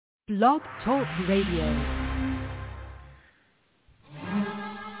Blog Talk Radio.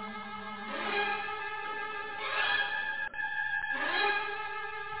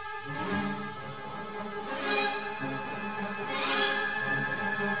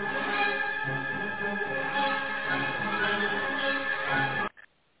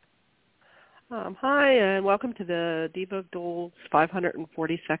 Hi, and welcome to the Diva of Dool's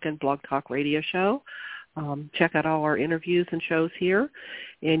 542nd Blog Talk Radio Show. Check out all our interviews and shows here,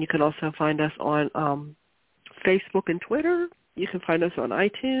 and you can also find us on Facebook and Twitter. You can find us on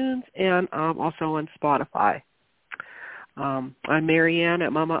iTunes and also on Spotify. I'm Marianne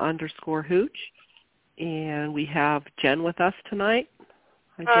at Mama_Hooch, and we have Jen with us tonight.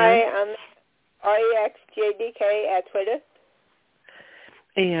 Hi, I'm REXJDK at Twitter.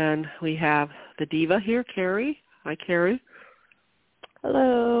 And we have the diva here, Carrie. Hi, Carrie.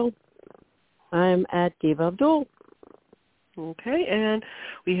 Hello. I'm at Diva of Dool. Okay, and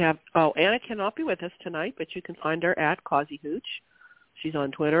we have, Anna cannot be with us tonight, but you can find her at Causey Hooch. She's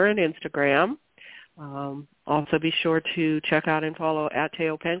on Twitter and Instagram. Also be sure to check out and follow at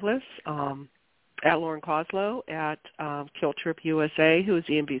Teo Penglis, at Lauren Coslow, at Tripp USA, who is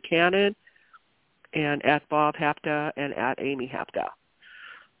Ian Buchanan, and at Bob Hapta and at Amy Hapta.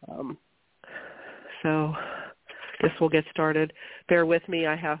 So I guess we'll get started. Bear with me.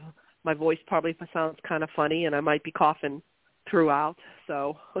 My voice probably sounds kind of funny, and I might be coughing throughout,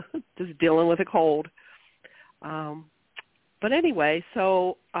 so just dealing with a cold. But anyway,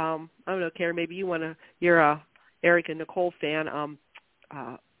 so I don't know, Karen, maybe you're a Eric and Nicole fan.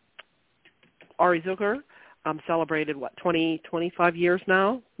 Ari Zucker celebrated, 25 years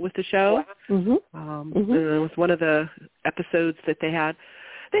now with the show. Mm-hmm. And it was one of the episodes that they had.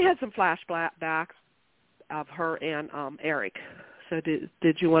 They had some flashbacks of her and Eric. So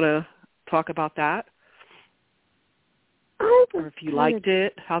did you want to talk about that? Or if you liked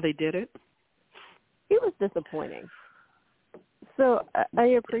it, how they did it? It was disappointing. So I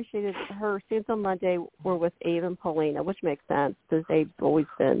appreciated her scenes on Monday were with Abe and Paulina, which makes sense because they've always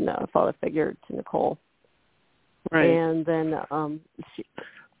been a father figure to Nicole. Right. And then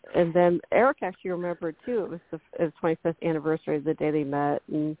Eric actually remembered, too. It was his 25th anniversary of the day they met.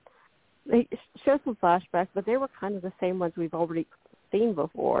 And they showed some flashbacks, but they were kind of the same ones we've already seen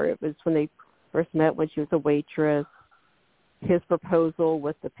before. It was when they first met when she was a waitress, his proposal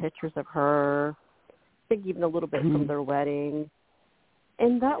with the pictures of her, I think even a little bit from their wedding.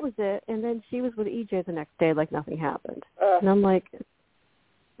 And that was it. And then she was with EJ the next day like nothing happened. And I'm like, it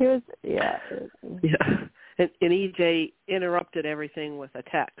was, yeah. Yeah. And EJ interrupted everything with a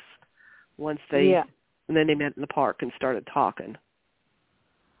text and then they met in the park and started talking.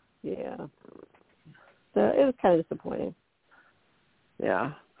 Yeah. So it was kind of disappointing.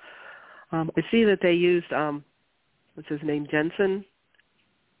 Yeah. I see that they used, what's his name, Jensen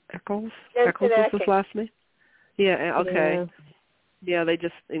Ackles? Ackles was his last name? Yeah, okay. Yeah, they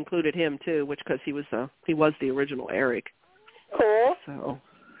just included him too, because he was the original Eric. Cool. So,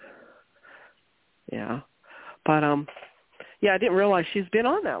 yeah. But, I didn't realize she's been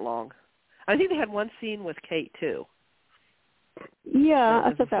on that long. I think they had one scene with Kate, too. Yeah,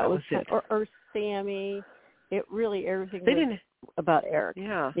 I thought that was it. Or Sammy. It really, everything was about Eric.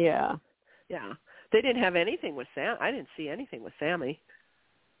 Yeah. Yeah. Yeah. They didn't have anything with Sam. I didn't see anything with Sammy.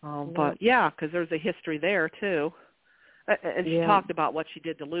 But, yeah, because there's a history there, too. And she talked about what she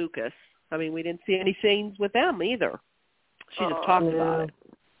did to Lucas. I mean, we didn't see any scenes with them either. She just talked about it.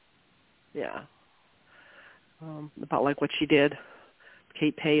 Yeah. About like what she did.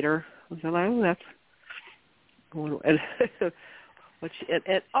 Kate paid her. I was like, that's what she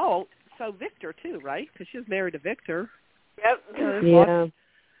so Victor too, right? Because she was married to Victor. Yep.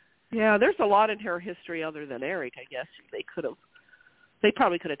 Yeah, there's a lot in her history other than Eric. I guess they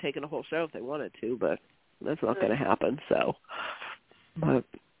probably could have taken a whole show if they wanted to, but that's not going to happen. So I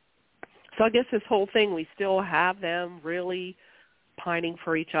guess this whole thing, we still have them really pining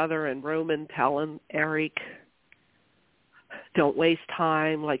for each other, and Roman telling Eric, don't waste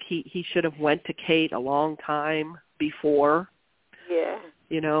time. Like he should have went to Kate a long time before. Yeah.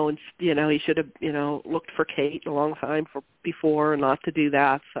 And he should have looked for Kate a long time before, and not to do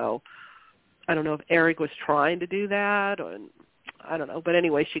that. So I don't know if Eric was trying to do that, or I don't know. But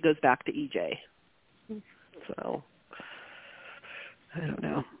anyway, she goes back to EJ. So I don't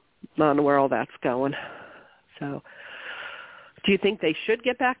know. Not know where all that's going. So do you think they should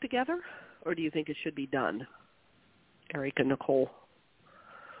get back together, or do you think it should be done? Eric and Nicole.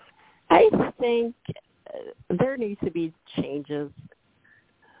 I think there needs to be changes.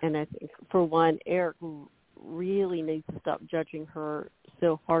 And I think, for one, Eric really needs to stop judging her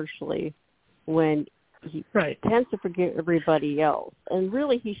so harshly when he tends to forget everybody else. And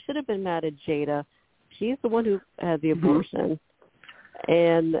really, he should have been mad at Jada. She's the one who had the abortion.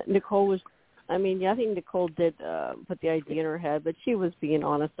 And Nicole was, I think Nicole did put the idea in her head, but she was being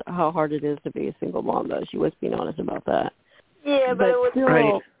honest how hard it is to be a single mom, though. She was being honest about that. Yeah, but it was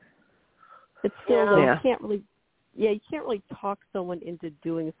still, it's still, though, yeah. you can't really talk someone into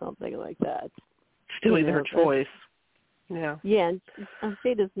doing something like that. Still their choice. Yeah. Yeah, and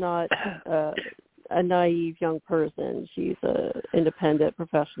Jada's not a naive young person. She's a independent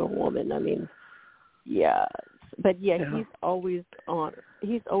professional woman. Yeah. But he's always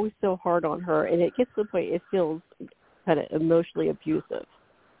so hard on her, and it gets to the point it feels kind of emotionally abusive.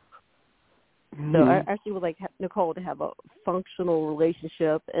 So I actually would like Nicole to have a functional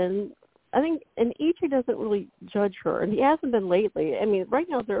relationship, and I think, and EJ doesn't really judge her, and he hasn't been lately. Right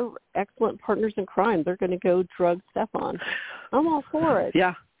now they're excellent partners in crime. They're going to go drug Stefan. I'm all for it.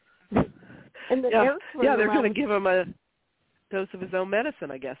 Yeah. And they're going to give him a dose of his own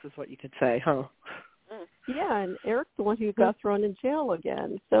medicine, I guess, is what you could say, huh? Yeah, and Eric's the one who got thrown in jail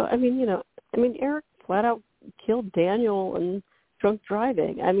again. So, Eric flat out killed Daniel and drunk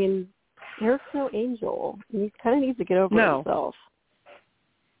driving. Eric's no angel. He kind of needs to get over himself.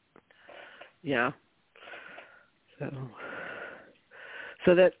 Yeah.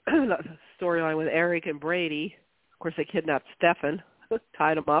 So that storyline with Eric and Brady, of course, they kidnapped Stefan,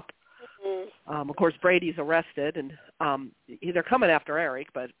 tied him up. Of course, Brady's arrested, and they're coming after Eric,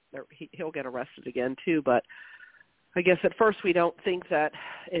 but he'll get arrested again, too. But I guess at first we don't think that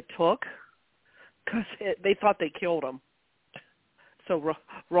it took, because they thought they killed him. So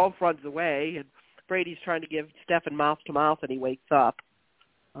Rolf runs away, and Brady's trying to give Stefan mouth-to-mouth, and he wakes up.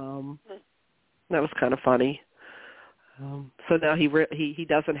 That was kind of funny. So now he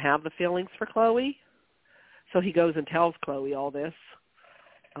doesn't have the feelings for Chloe, so he goes and tells Chloe all this.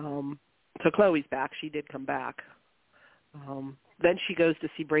 So Chloe's back. She did come back. Then she goes to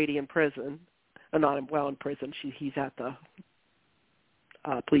see Brady in prison. Not in prison. He's at the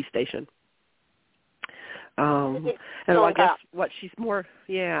police station. And I guess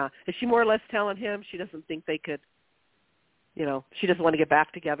is she more or less telling him she doesn't think they could, she doesn't want to get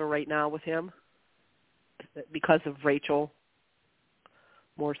back together right now with him because of Rachel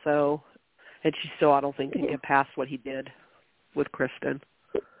more so. And she still, I don't think, can get past what he did with Kristen.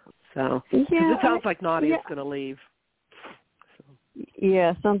 So, it sounds like Nadia's going to leave. So.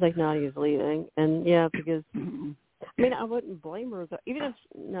 Yeah, it sounds like Nadia's leaving. And, because, I wouldn't blame her. Even if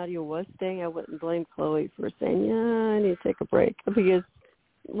Nadia was staying, I wouldn't blame Chloe for saying, I need to take a break. Because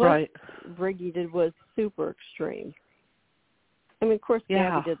what Brady did was super extreme. Of course,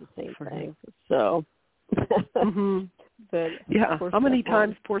 Gabi did the same thing. So, but how many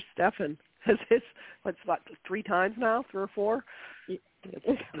times poor Stefan has his? What's 3 times now, 3 or 4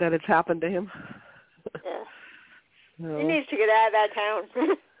 that it's happened to him. Yeah, so, he needs to get out of that town.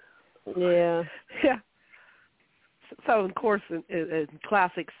 Yeah. So of course, in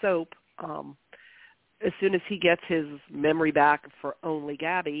classic soap, as soon as he gets his memory back for only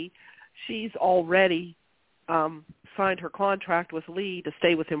Gabi, she's already signed her contract with Lee to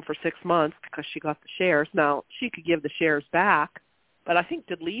stay with him for 6 months because she got the shares. Now, she could give the shares back, but I think,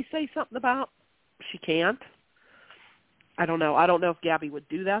 did Lee say something about she can't? I don't know. I don't know if Gabi would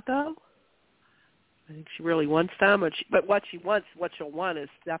do that, though. I think she really wants them, but what she'll want is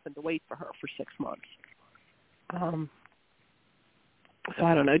Stefan to wait for her for 6 months. So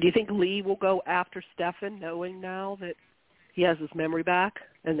I don't know. Do you think Lee will go after Stefan, knowing now that he has his memory back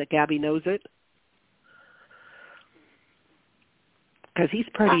and that Gabi knows it? Because he's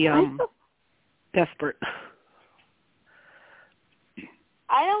pretty desperate.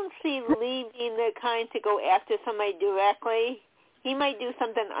 I don't see Lee being the kind to go after somebody directly. He might do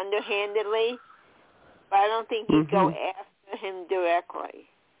something underhandedly, but I don't think he'd go after him directly.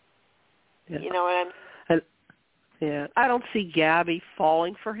 Yeah. You know what I mean? Yeah, I don't see Gabi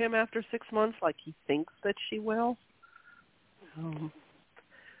falling for him after 6 months like he thinks that she will. Of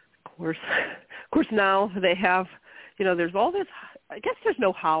course, now they have, there's all this. I guess there's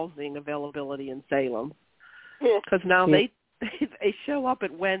no housing availability in Salem because now they show up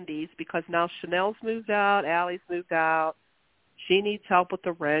at Wendy's because now Chanel's moved out, Allie's moved out. She needs help with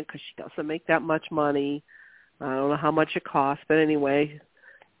the rent because she doesn't make that much money. I don't know how much it costs, but anyway.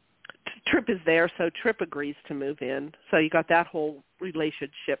 Tripp is there, so Tripp agrees to move in. So you got that whole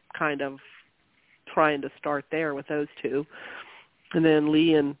relationship kind of trying to start there with those two. And then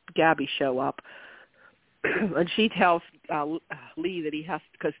Lee and Gabi show up. And she tells Lee that he has,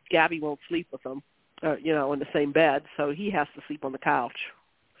 because Gabi won't sleep with him, in the same bed, so he has to sleep on the couch.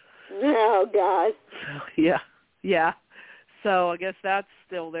 Oh, God. So, yeah. So I guess that's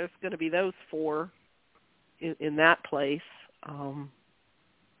still, there's going to be those 4 in that place.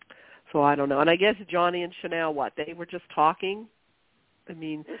 So I don't know. And I guess Johnny and Chanel, they were just talking. I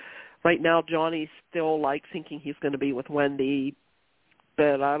mean, right now Johnny's still like thinking he's going to be with Wendy,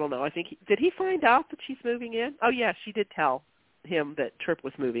 but I don't know. I think did he find out that she's moving in? Oh yeah, she did tell him that Tripp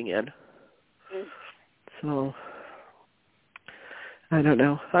was moving in. So I don't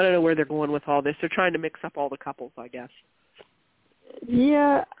know. I don't know where they're going with all this. They're trying to mix up all the couples, I guess.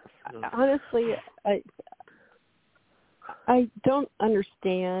 Yeah, honestly, I don't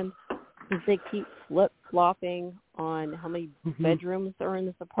understand because they keep flip-flopping on how many bedrooms are in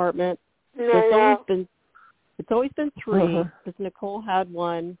this apartment. It's always been 3 because Nicole had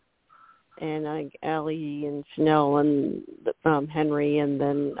one, and I think Allie and Chanel and Henry, and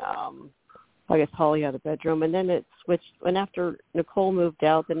then I guess Holly had a bedroom, and then it switched. And after Nicole moved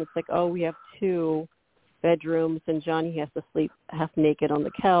out, then it's like, oh, we have 2 bedrooms, and Johnny has to sleep half naked on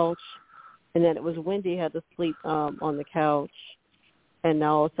the couch. And then it was Wendy had to sleep on the couch, and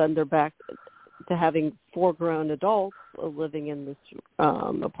now all of a sudden they're back to having 4 grown adults living in this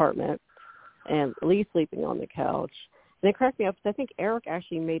apartment, and Lee sleeping on the couch. And it cracked me up because I think Eric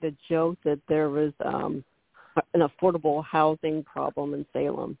actually made a joke that there was an affordable housing problem in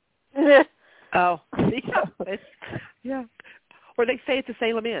Salem. Oh, yeah. Or they say it's a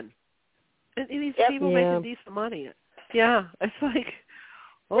Salem Inn. And these people making decent money. Yeah, it's like,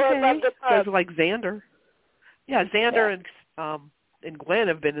 okay. So it's like Xander. Yeah, Xander and Gwen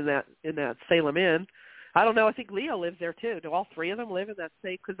have been in that Salem Inn. I don't know. I think Leo lives there too. Do all 3 of them live in that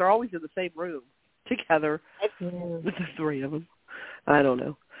same? Because they're always in the same room together. With the 3 of them. I don't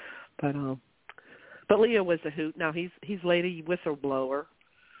know, but Leo was a hoot. Now he's Lady Whistleblower.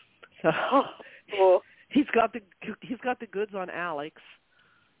 So he's got the goods on Alex.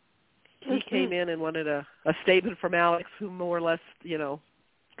 He came in and wanted a statement from Alex, who more or less,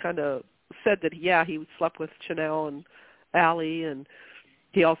 kind of said that, he slept with Chanel and Allie, and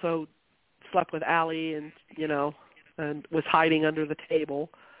he also slept with Allie and, and was hiding under the table.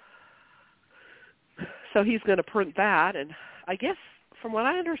 So he's going to print that, and I guess from what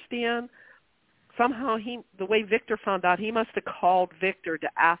I understand, somehow the way Victor found out, he must have called Victor to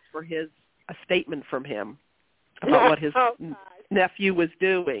ask for a statement from him about what his nephew was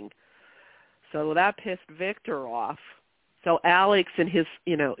doing. So that pissed Victor off. So Alex, in his,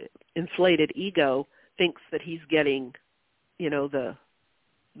 inflated ego, thinks that he's getting, the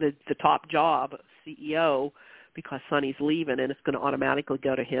top job, CEO, because Sonny's leaving, and it's going to automatically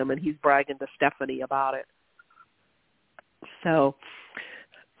go to him, and he's bragging to Stephanie about it. So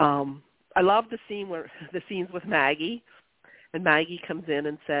I love the scenes with Maggie, and Maggie comes in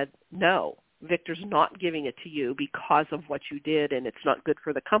and said, no, Victor's not giving it to you because of what you did, and it's not good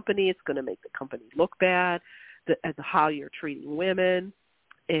for the company. It's going to make the company look bad, how you're treating women,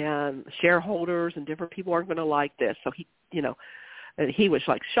 and shareholders and different people aren't going to like this. So he, and he was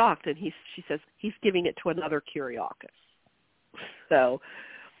like shocked, and she says he's giving it to another Kyriakis. So,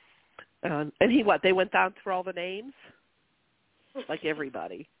 and they went down through all the names, like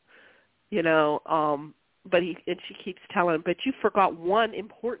everybody, but she keeps telling him, but you forgot one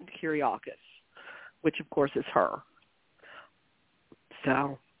important Kyriakis, which of course is her.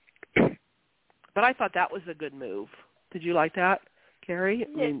 So, but I thought that was a good move. Did you like that, Carrie? I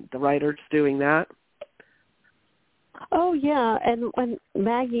mean, the writers doing that. Oh yeah, and when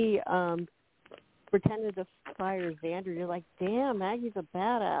Maggie pretended to fire Xander, you're like, damn, Maggie's a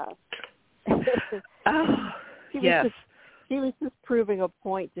badass. She was just proving a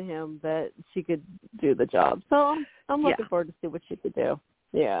point to him that she could do the job. So I'm looking forward to see what she could do.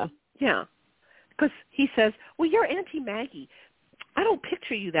 Yeah. Yeah. Because he says, well, you're Auntie-Maggie. I don't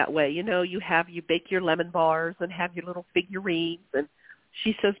picture you that way. You bake your lemon bars and have your little figurines. And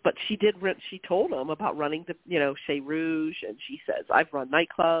she says, but she told him about running the, Chez Rouge. And she says, I've run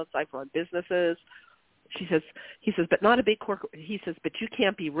nightclubs. I've run businesses. He says, but not a big corporate. He says, but you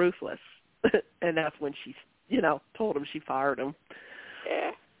can't be ruthless. And that's when she told him she fired him.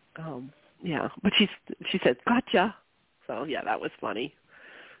 Yeah. But she said, gotcha. So, yeah, that was funny.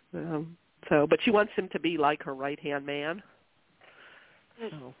 But she wants him to be like her right-hand man.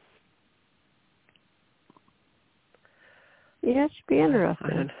 So. Yeah, it should be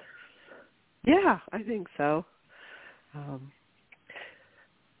interesting. Yeah, I think so.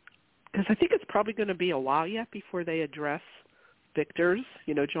 Because I think it's probably going to be a while yet before they address Victor's,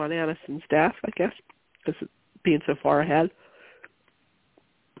 John Aniston's death, I guess, because being so far ahead.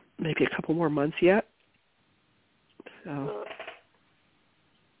 Maybe a couple more months yet. So,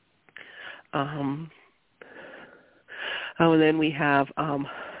 and then we have,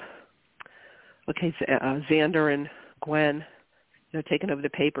 Xander and Gwen, taking over the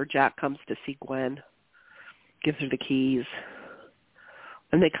paper. Jack comes to see Gwen. gives her the keys.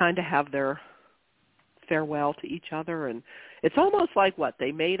 And they kind of have their farewell to each other. And it's almost like what,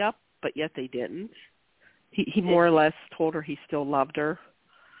 they made up, but yet they didn't. He more or less told her he still loved her,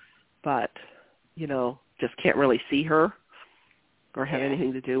 but, you know, just can't really see her or have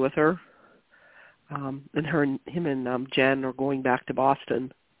anything to do with her. And him and Jen are going back to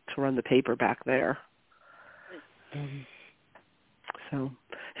Boston to run the paper back there. So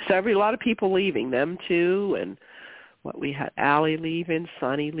a lot of people leaving, them too, and we had Allie leaving,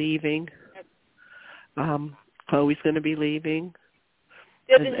 Sonny leaving, Chloe's going to be leaving,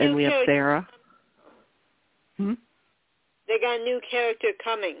 and we have Sarah. They got a new character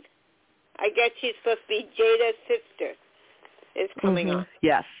coming. I guess she's supposed to be Jada's sister. Is coming on.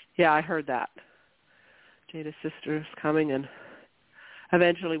 Yes, yeah, I heard that. Jada's sister is coming, and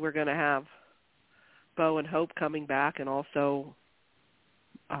eventually we're going to have Bo and Hope coming back, and also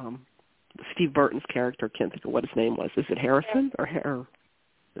Steve Burton's character. Can't think of what his name was. Is it Harrison or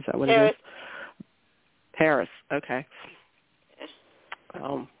is that what it is? Harris. Okay.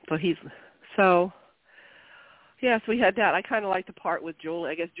 So we had that. I kind of like the part with Julie.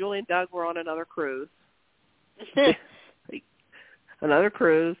 I guess Julie and Doug were on another cruise. Another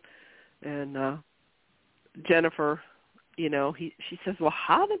cruise, and Jennifer, you know, she says, well,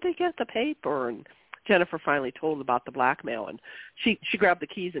 how did they get the paper? And Jennifer finally told him about the blackmail, and she grabbed the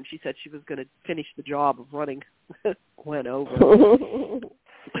keys and she said she was going to finish the job of running Gwen over.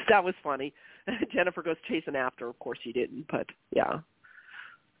 That was funny. Jennifer goes chasing after. Of course she didn't, but yeah.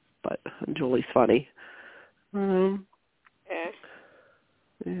 But Julie's funny. Yeah.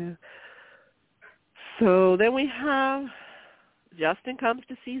 So then we have Justin comes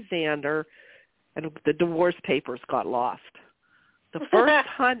to see Xander, and the divorce papers got lost. The first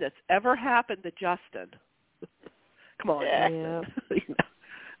time that's ever happened to Justin. Come on.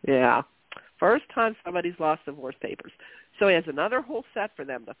 Yeah. First time somebody's lost divorce papers. So he has another whole set for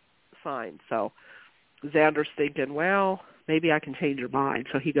them to sign. So Xander's thinking, well, maybe I can change her mind.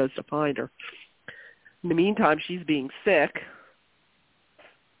 So he goes to find her. In the meantime, she's being sick,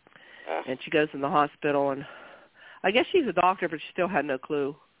 and she goes in the hospital, and I guess she's a doctor, but she still had no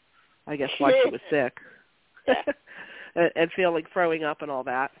clue, I guess, why she was sick. And feeling throwing up and all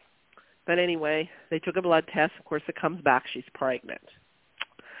that. But anyway, they took a blood test. Of course, it comes back she's pregnant.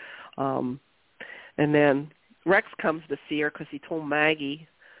 And then Rex comes to see her because he told Maggie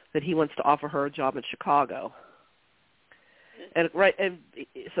that he wants to offer her a job in Chicago. And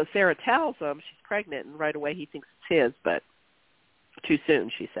so Sarah tells him she's pregnant, and right away he thinks it's his, but too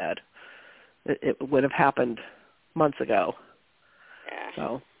soon, she said. It would have happened months ago. Yeah.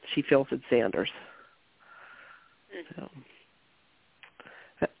 So she feels it's Xanders.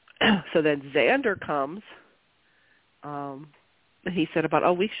 So then Xander comes, and he said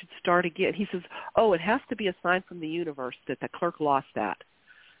about, we should start again. He says, it has to be a sign from the universe that the clerk lost that.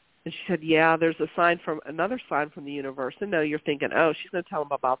 And she said, yeah, there's another sign from the universe. And no, you're thinking, she's going to tell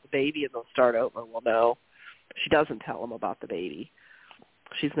him about the baby and they'll start over. Well, no, she doesn't tell him about the baby.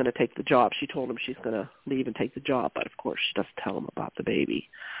 She's going to take the job. She told him she's going to leave and take the job, but of course she doesn't tell him about the baby.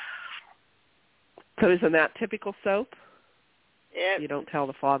 So isn't that typical soap? Yeah. You don't tell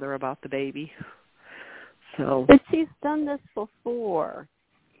the father about the baby. So. But she's done this before.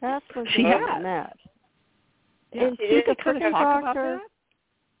 That's when she has. Met. Yeah. And she's a kind of talk about that?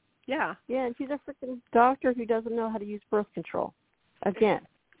 Yeah. Yeah, and she's a freaking doctor who doesn't know how to use birth control. Again.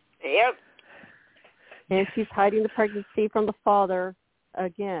 Yep. And she's hiding the pregnancy from the father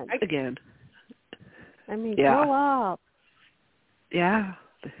again. I mean, grow up. Yeah.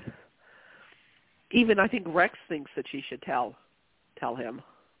 Even I think Rex thinks that she should tell him,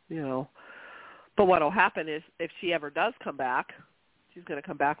 you know. But what will happen is if she ever does come back, she's going to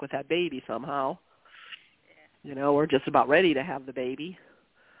come back with that baby somehow. You know, we're just about ready to have the baby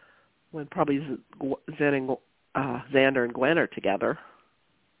when probably Xander and Gwen are together.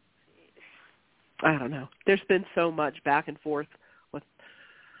 I don't know. There's been so much back and forth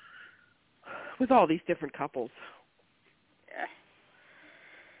with all these different couples. Yeah.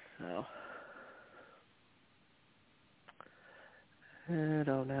 So. I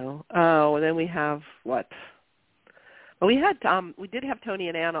don't know. And then we have what? Well, we did have Tony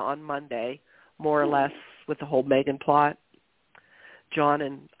and Anna on Monday, more or less, with the whole Megan plot. John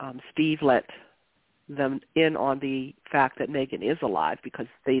and Steve let them in on the fact that Megan is alive because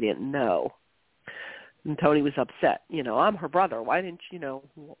they didn't know. And Tony was upset. You know, I'm her brother. Why didn't you know,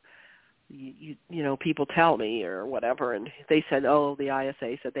 people tell me or whatever? And they said, the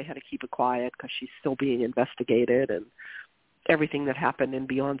ISA said they had to keep it quiet because she's still being investigated and everything that happened in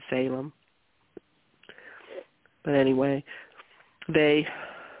Beyond Salem. But anyway, they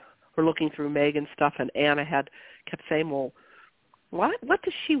were looking through Megan's stuff, and Anna kept saying, well, what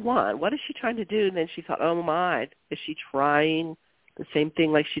does she want? What is she trying to do? And then she thought, oh, my, is she trying the same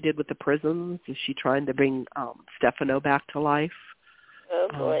thing like she did with the prisons? Is she trying to bring Stefano back to life? Oh,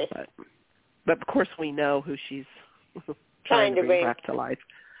 boy. But, of course, we know who she's trying to bring back to life.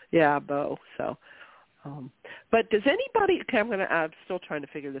 Yeah, Bo. So, but does anybody? Okay, I'm still trying to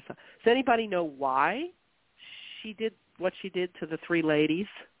figure this out. Does anybody know why she did what she did to the three ladies?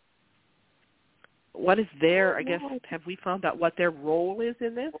 What is their? I guess have we found out what their role is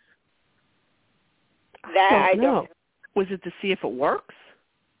in this? That I don't know. Was it to see if it works?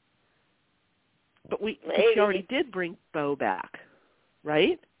 But she already did bring Bo back,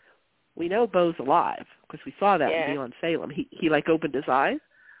 right? We know Bo's alive because we saw that in Beyond Salem. He like opened his eyes.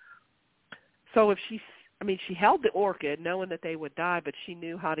 So if she held the orchid knowing that they would die, but she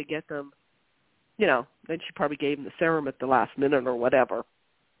knew how to get them, then she probably gave them the serum at the last minute or whatever.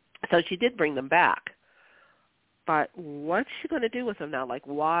 So she did bring them back. But what's she going to do with them now? Like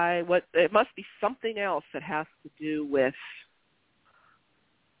why? What? It must be something else that has to do with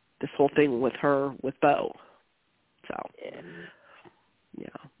this whole thing with her, with Bo. So,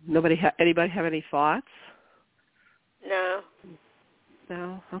 anybody have any thoughts? No.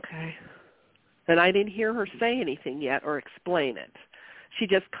 No? Okay. And I didn't hear her say anything yet or explain it. She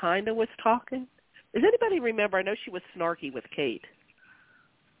just kind of was talking. Does anybody remember? I know she was snarky with Kate.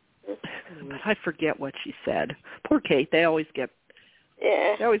 But I forget what she said. Poor Kate. They always get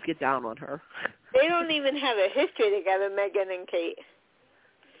down on her. They don't even have a history together, Megan and Kate.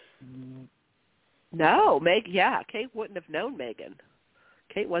 No, Kate wouldn't have known Megan.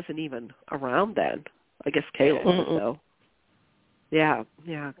 Kate wasn't even around then. I guess Kayla was, though. Yeah.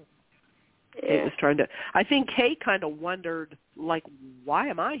 Kate was trying to. I think Kate kind of wondered, like, why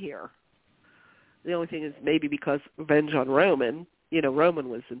am I here? The only thing is maybe because revenge on Roman. Roman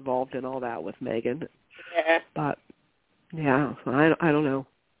was involved in all that with Megan. Yeah. But so I don't know.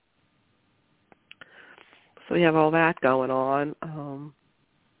 So we have all that going on.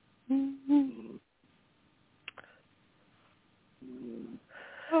 And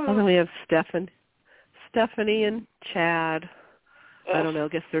then we have Stephanie and Chad. I don't know. I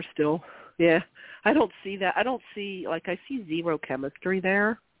guess they're still. Yeah. I don't see that. I see zero chemistry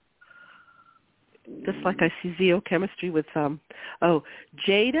there. Just like I see zero chemistry with Jada.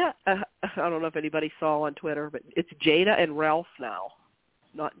 I don't know if anybody saw on Twitter, but it's Jada and Rolf now,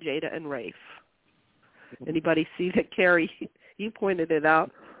 not Jada and Rafe. Anybody see that, Carrie? You pointed it out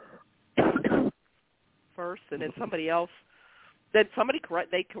first, and then somebody else. Then somebody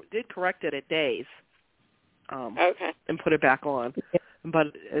they did correct it at Days. And put it back on. But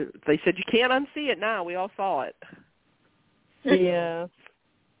they said you can't unsee it now. We all saw it. Yeah.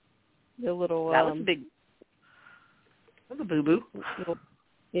 The little that was big. That was a boo-boo. A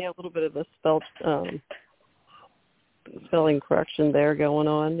little bit of a spelling correction there going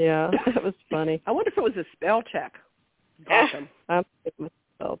on. Yeah, that was funny. I wonder if it was a spell check. I'm thinking it was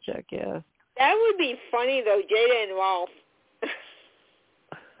a spell check. Yeah. That would be funny though, Jada and Rolf.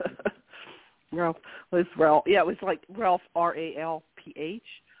 Ralph was Ralph. Yeah, it was like Ralph,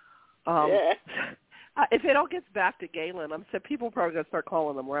 R-A-L-P-H. If it all gets back to Galen, I'm saying people are probably going to start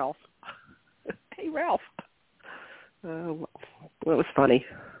calling him Ralph. Hey, Ralph. Well, it was funny.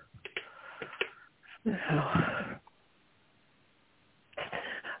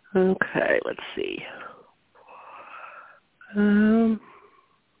 Okay, let's see. So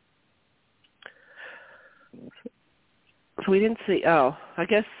we didn't see. I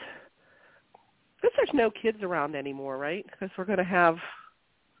guess there's no kids around anymore, right? Because we're going to have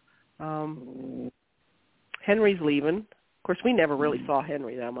Henry's leaving. Of course, we never really saw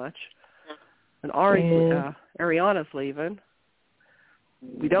Henry that much. And Ariana's leaving.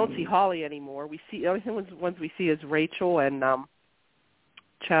 We don't see Holly anymore. We see the only ones we see is Rachel and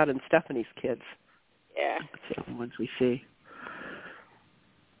Chad and Stephanie's kids. Yeah. That's the only ones we see.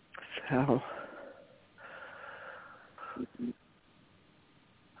 So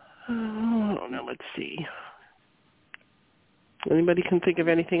I don't know. Let's see. Anybody can think of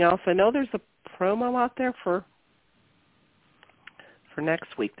anything else? I know there's a promo out there for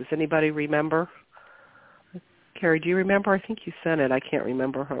next week. Does anybody remember? Carrie, do you remember? I think you sent it. I can't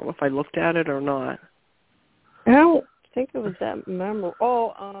remember if I looked at it or not. I don't think it was that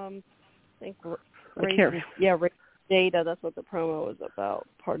memorable. I think Rachel Data. That's what the promo was about.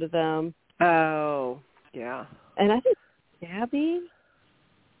 Part of them. Oh, yeah. And I think Gabi.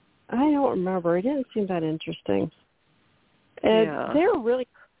 I don't remember. It didn't seem that interesting. And they're really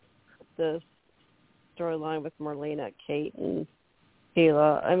this storyline with Marlena, Kate, and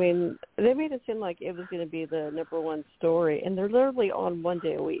Kayla. I mean, they made it seem like it was going to be the number one story, and they're literally on one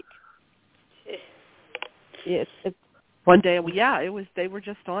day a week. It's one day. Yeah, it was. They were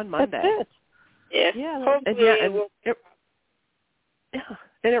just on Monday. That's it. Yeah.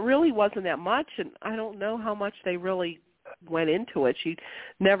 And it really wasn't that much, and I don't know how much they really went into it. She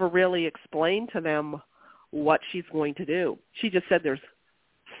never really explained to them what she's going to do. She just said there's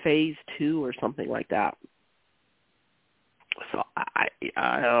phase 2 or something like that. So I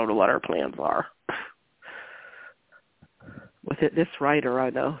don't know what her plans are. With this writer,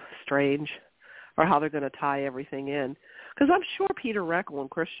 I know, strange, or how they're going to tie everything in. Because I'm sure Peter Reckle and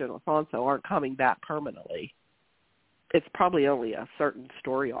Christian Alfonso aren't coming back permanently. It's probably only a certain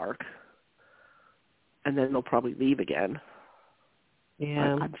story arc, and then they'll probably leave again.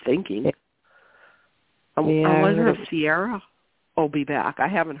 Yeah. I'm thinking. I wonder if Sierra will be back. I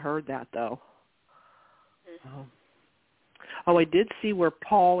haven't heard that, though. Oh, I did see where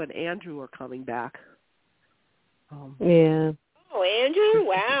Paul and Andrew are coming back. Yeah. Oh, Andrew?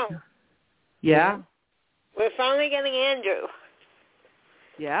 Wow. Yeah. We're finally getting Andrew.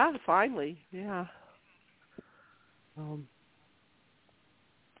 Yeah, finally. Yeah.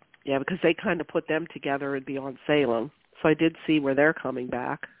 Yeah, because they kind of put them together in Beyond Salem. So I did see where they're coming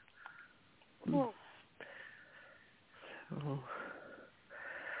back. Cool. So,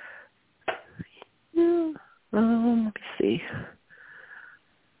 yeah. Let me see.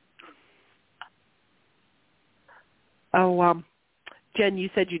 Oh, Jen, you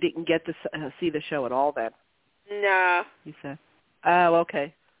said you didn't get to see the show at all then. No. You said. Oh,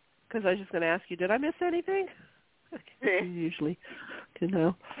 okay. Because I was just going to ask you, did I miss anything? You usually can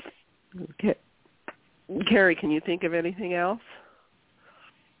know. Okay. Carrie, can you think of anything else?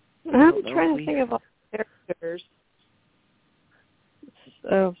 I'm trying to think of all the characters.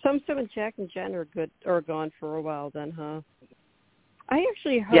 Some and Jack and Jen are gone for a while then, huh? I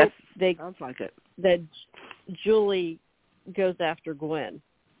actually hope sounds like it. that Julie goes after Gwen,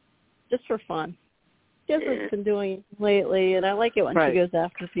 just for fun. She hasn't been doing it lately, and I like it when she goes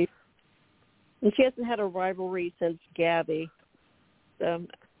after people. And she hasn't had a rivalry since Gabi. So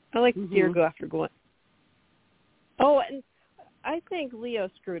I like to see her go after Gwen. Oh, and I think Leo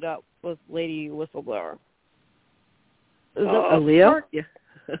screwed up with Lady Whistleblower. Leo? Yeah.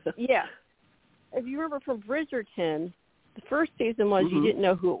 Yeah. If you remember from Bridgerton, the first season was you didn't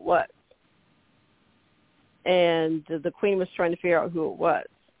know who it was. And the queen was trying to figure out who it was.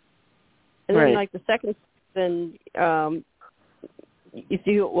 And then, like, the second season, you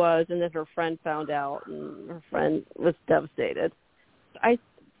see who it was, and then her friend found out, and her friend was devastated.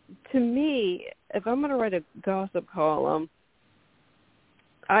 To me, if I'm going to write a gossip column,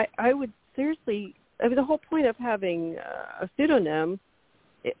 I would seriously, I mean, the whole point of having a pseudonym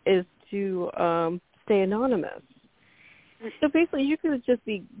is to stay anonymous. So basically, you could just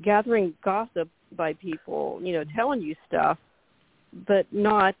be gathering gossip by people, telling you stuff, but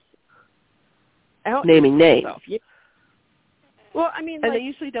not out naming names. Stuff. Yeah. Well, I mean, and they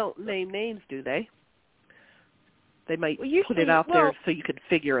usually don't name names, do they? They might put it out there so you could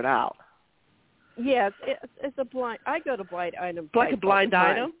figure it out. Yeah, it's a blind. I go to blind items. Like a blind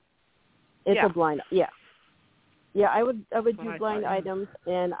item. It's a blind. Yeah. Yeah, I would do blind items,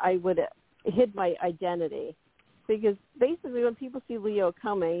 and I would hid my identity. Because basically, when people see Leo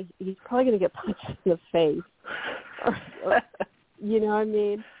coming, he's probably going to get punched in the face. You know what I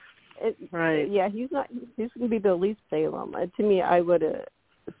mean? Right. Yeah, he's going to be the least Salem. To me, I would have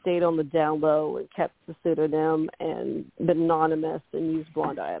stayed on the down low and kept the pseudonym and been anonymous and used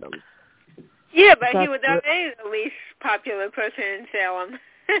blonde items. Yeah, but he was already the least popular person in Salem.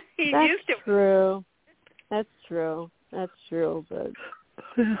 He's used to it. True. That's true. But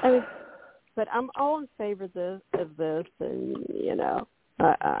but I'm all in favor of this, and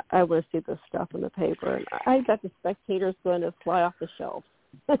I want to see this stuff in the paper. And I bet the Spectator's going to fly off the shelf.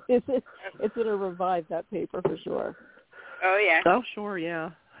 It's going to revive that paper for sure. Oh yeah. Oh sure, yeah.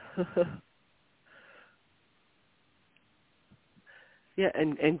 Yeah,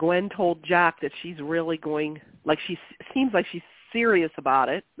 and Gwen told Jack that she's really going, seems like she's serious about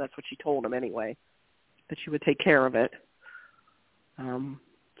it. That's what she told him anyway, that she would take care of it.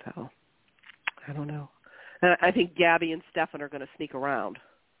 So, I don't know. And I think Gabi and Stefan are going to sneak around.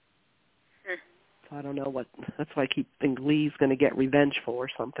 So I don't know that's why I keep thinking Lee's going to get revengeful or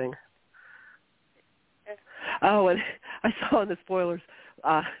something. Oh, and I saw in the spoilers,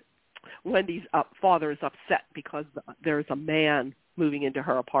 Wendy's father is upset because there's a man moving into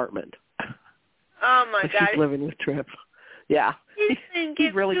her apartment. Oh my God! She's living with Tripp. Yeah,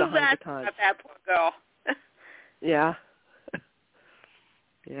 he's really behind the times. That poor girl. Yeah.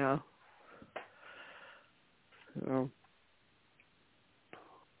 Yeah. So.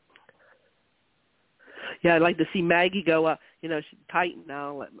 Yeah, I'd like to see Maggie go. you know, she'd tighten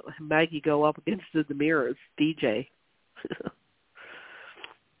now, let Maggie go up against the DiMera's DJ.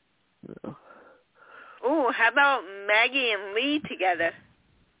 Oh, how about Maggie and Lee together?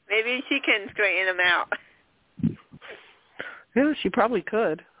 Maybe she can straighten them out. Yeah, she probably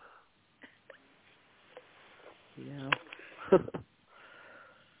could. Yeah.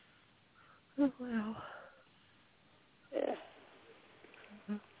 Oh, well. Yeah.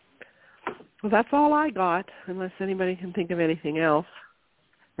 Well, that's all I got, unless anybody can think of anything else,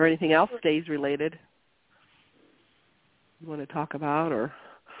 or anything else stays related you want to talk about, or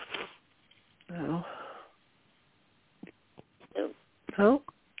no. No?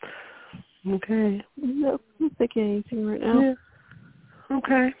 Okay. No, I'm not thinking anything right now. Yeah.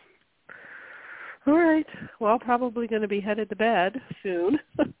 Okay. All right. Well, probably going to be headed to bed soon.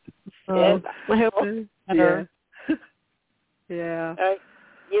 Yeah. I hope better. Yeah. Yeah. All right.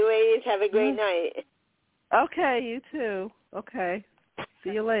 You ladies have a great night. Okay, you too. Okay. See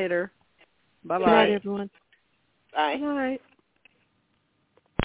you later. Bye-bye. Good night, everyone. Bye. Good night.